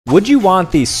Would you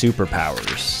want these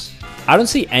superpowers? I don't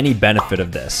see any benefit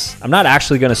of this. I'm not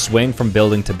actually going to swing from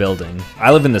building to building.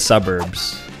 I live in the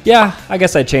suburbs. Yeah, I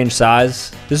guess I'd change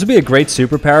size. This would be a great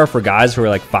superpower for guys who are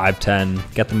like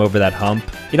 5'10", get them over that hump.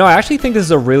 You know, I actually think this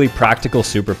is a really practical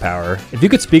superpower. If you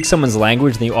could speak someone's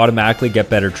language, then you automatically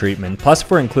get better treatment. Plus, if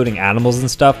we're including animals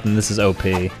and stuff, then this is OP.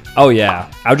 Oh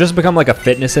yeah, I would just become like a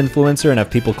fitness influencer and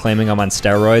have people claiming I'm on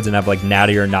steroids and have like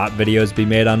natty or not videos be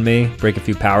made on me, break a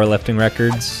few powerlifting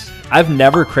records. I've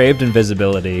never craved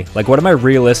invisibility. Like, what am I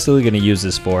realistically gonna use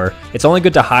this for? It's only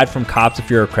good to hide from cops if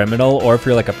you're a criminal or if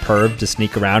you're like a perv to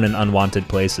sneak around in unwanted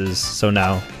places, so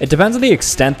no. It depends on the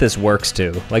extent this works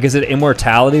to. Like, is it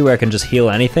immortality where I can just heal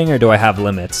anything, or do I have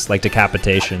limits, like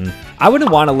decapitation? I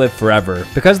wouldn't want to live forever,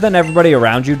 because then everybody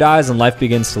around you dies and life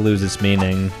begins to lose its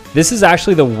meaning. This is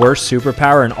actually the worst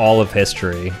superpower in all of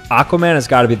history. Aquaman has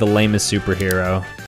got to be the lamest superhero.